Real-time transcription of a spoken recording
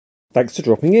Thanks for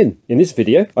dropping in. In this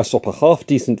video, I swap a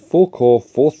half-decent 4-core,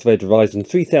 4-thread Ryzen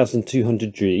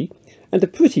 3200G and a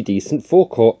pretty decent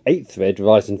 4-core, 8-thread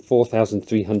Ryzen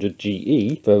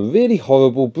 4300GE for a really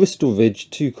horrible Bristol Ridge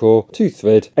 2-core,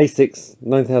 2-thread A6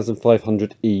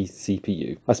 9500E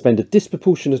CPU. I spend a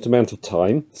disproportionate amount of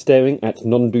time staring at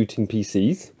non-booting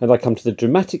PCs, and I come to the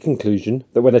dramatic conclusion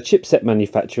that when a chipset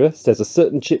manufacturer says a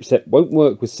certain chipset won't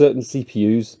work with certain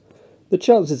CPUs, the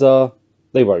chances are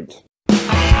they won't.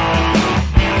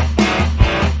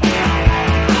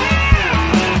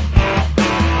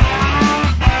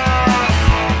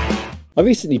 I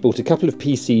recently bought a couple of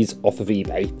PCs off of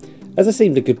eBay, as they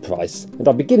seemed a good price, and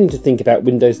I'm beginning to think about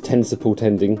Windows 10 support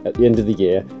ending at the end of the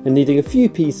year and needing a few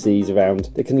PCs around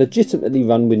that can legitimately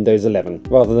run Windows 11,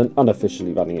 rather than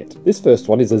unofficially running it. This first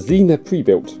one is a Xena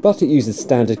pre-built, but it uses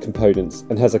standard components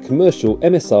and has a commercial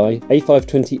MSI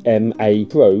A520M-A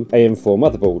Pro AM4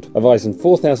 motherboard, a Ryzen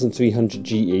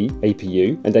 4300GE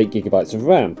APU and 8GB of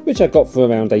RAM, which I got for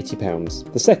around £80.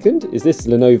 The second is this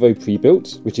Lenovo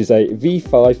pre-built, which is a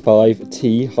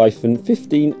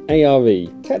V55T-15ARE,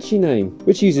 catchy name,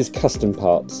 which uses custom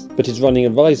parts, but is running a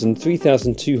Ryzen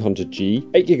 3200G,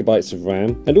 8GB of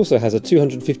RAM, and also has a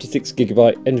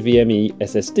 256GB NVMe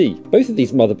SSD. Both of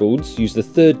these motherboards use the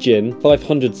 3rd gen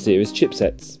 500 series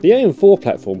chipsets. The AM4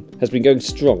 platform has been going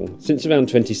strong since around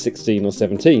 2016 or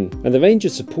 17, and the range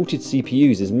of supported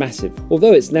CPUs is massive,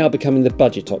 although it's now becoming the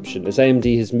budget option as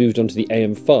AMD has moved on to the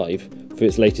AM5 for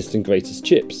its latest and greatest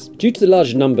chips. Due to the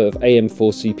large number of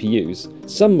AM4 CPUs,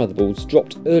 some motherboards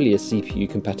dropped earlier CPU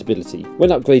compatibility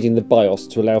when upgrading the BIOS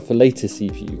to allow for later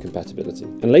CPU compatibility,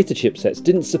 and later chipsets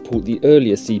didn't support the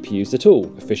earlier CPUs at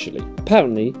all, officially,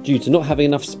 apparently due to not having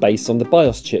enough space on the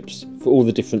BIOS chips for all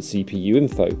the different CPU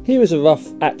info. Here is a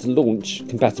rough at-launch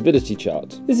compatibility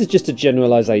chart. This is just a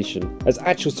generalisation, as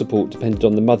actual support depended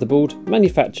on the motherboard,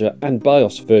 manufacturer and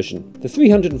BIOS version. The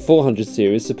 300 and 400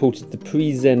 series supported the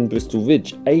pre-Zen Bristol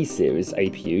Ridge A series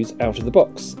APUs out of the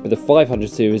box, but the 500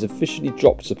 series officially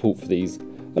dropped support for these,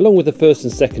 along with the 1st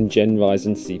and 2nd gen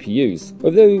Ryzen CPUs,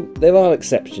 although there are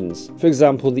exceptions. For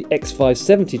example, the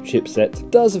X570 chipset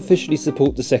does officially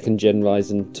support the 2nd gen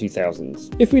Ryzen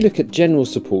 2000s. If we look at general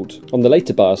support on the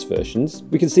later BIOS versions,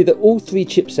 we can see that all 3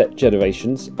 chipset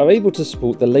generations are able to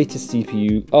support the latest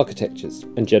CPU architectures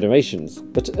and generations,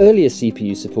 but earlier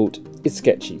CPU support is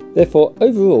sketchy. Therefore,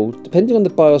 overall, depending on the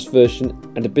BIOS version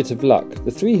and a bit of luck,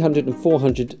 the 300 and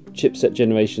 400 chipset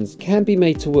generations can be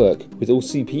made to work with all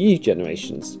CPU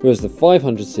generations, whereas the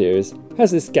 500 series has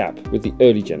this gap with the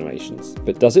early generations.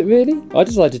 But does it really? I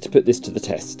decided to put this to the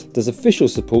test. Does official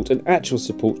support and actual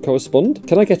support correspond?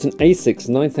 Can I get an A6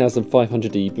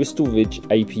 9500E Bristol Ridge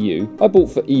APU I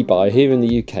bought for eBay here in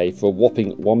the UK for a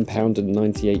whopping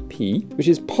 £1.98p, which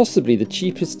is possibly the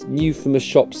cheapest new from a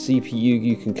shop CPU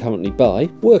you can currently buy,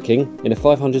 working in a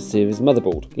 500 series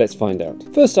motherboard? Let's find out.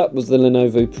 First up was the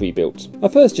Lenovo pre-built. I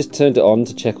first just turned it on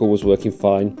to check all was working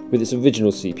fine with its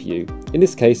original CPU, in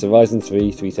this case a Ryzen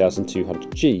 3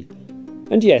 3200G,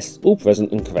 and yes, all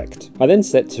present and correct. I then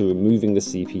set to removing the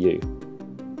CPU.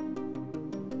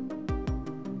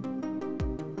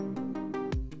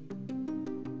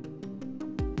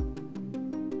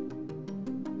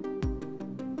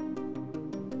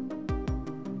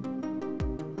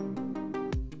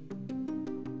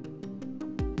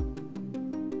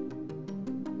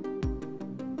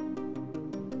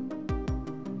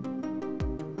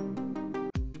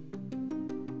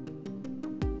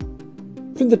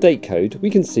 From the date code, we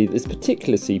can see that this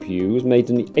particular CPU was made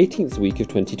in the 18th week of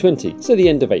 2020, so the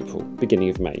end of April,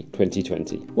 beginning of May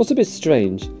 2020. What's a bit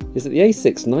strange is that the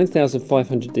A6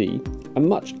 9500E, a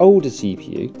much older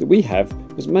CPU that we have,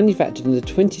 was manufactured in the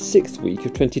 26th week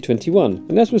of 2021,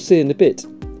 and as we'll see in a bit,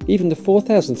 even the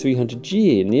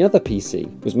 4300GE in the other PC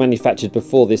was manufactured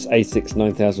before this A6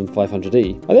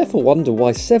 9500E. I therefore wonder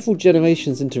why several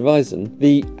generations into Ryzen,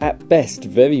 the at best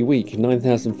very weak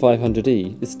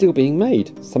 9500E is still being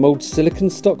made. Some old silicon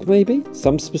stock maybe?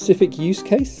 Some specific use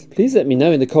case? Please let me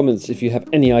know in the comments if you have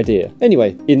any idea.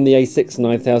 Anyway, in the A6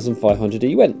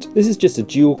 9500E went. This is just a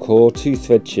dual core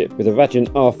 2-thread chip with a Radeon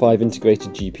R5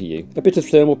 integrated GPU. A bit of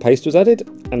thermal paste was added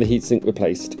and the heatsink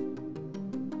replaced.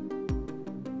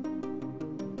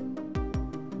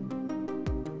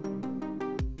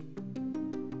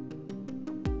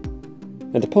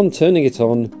 And upon turning it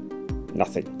on,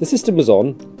 nothing. The system was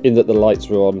on, in that the lights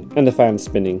were on and the fan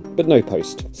spinning, but no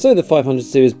post. So the 500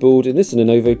 series board in this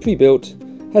Lenovo pre-built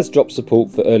has dropped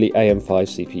support for early AM5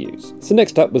 CPUs. So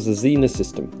next up was the Xena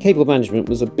system. Cable management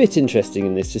was a bit interesting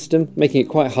in this system, making it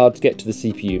quite hard to get to the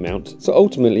CPU mount, so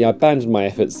ultimately I abandoned my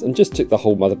efforts and just took the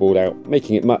whole motherboard out,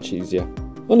 making it much easier.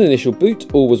 On initial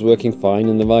boot, all was working fine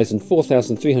and the Ryzen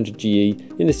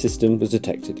 4300GE in the system was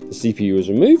detected. The CPU was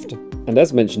removed, and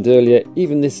as mentioned earlier,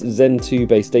 even this Zen 2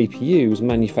 based APU was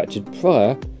manufactured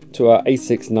prior to our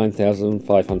A6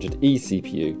 9500E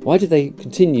CPU. Why did they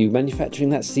continue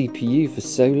manufacturing that CPU for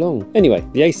so long? Anyway,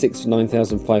 the A6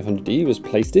 9500E was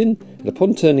placed in, and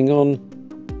upon turning on,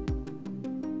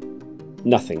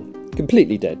 nothing.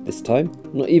 Completely dead this time,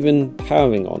 not even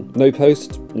powering on. No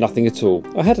post, nothing at all.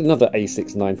 I had another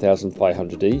A6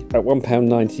 9500E. At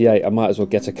 £1.98 I might as well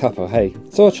get a cuppa, hey.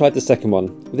 So I tried the second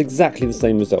one, with exactly the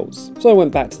same results. So I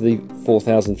went back to the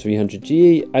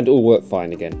 4300GE and all worked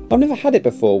fine again. I've never had it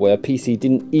before where a PC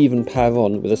didn't even power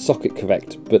on with a socket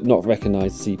correct but not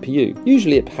recognise CPU.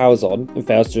 Usually it powers on and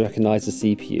fails to recognise the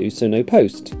CPU, so no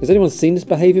post. Has anyone seen this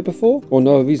behaviour before? Or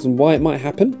know a reason why it might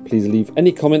happen? Please leave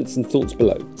any comments and thoughts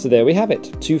below. So there we have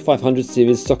it. Two 500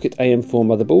 series socket AM4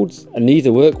 motherboards, and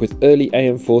neither work with early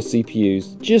AM4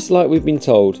 CPUs. Just like we've been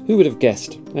told. Who would have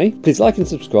guessed, eh? Please like and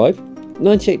subscribe.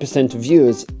 98% of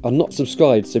viewers are not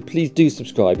subscribed, so please do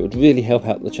subscribe, it would really help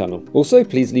out the channel. Also,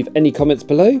 please leave any comments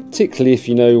below, particularly if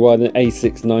you know why the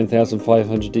A6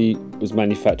 9500E was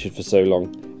manufactured for so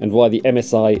long, and why the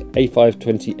MSI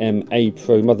A520M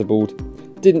Pro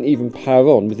motherboard didn't even power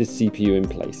on with this CPU in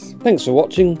place. Thanks for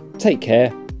watching, take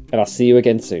care, and I'll see you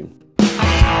again soon.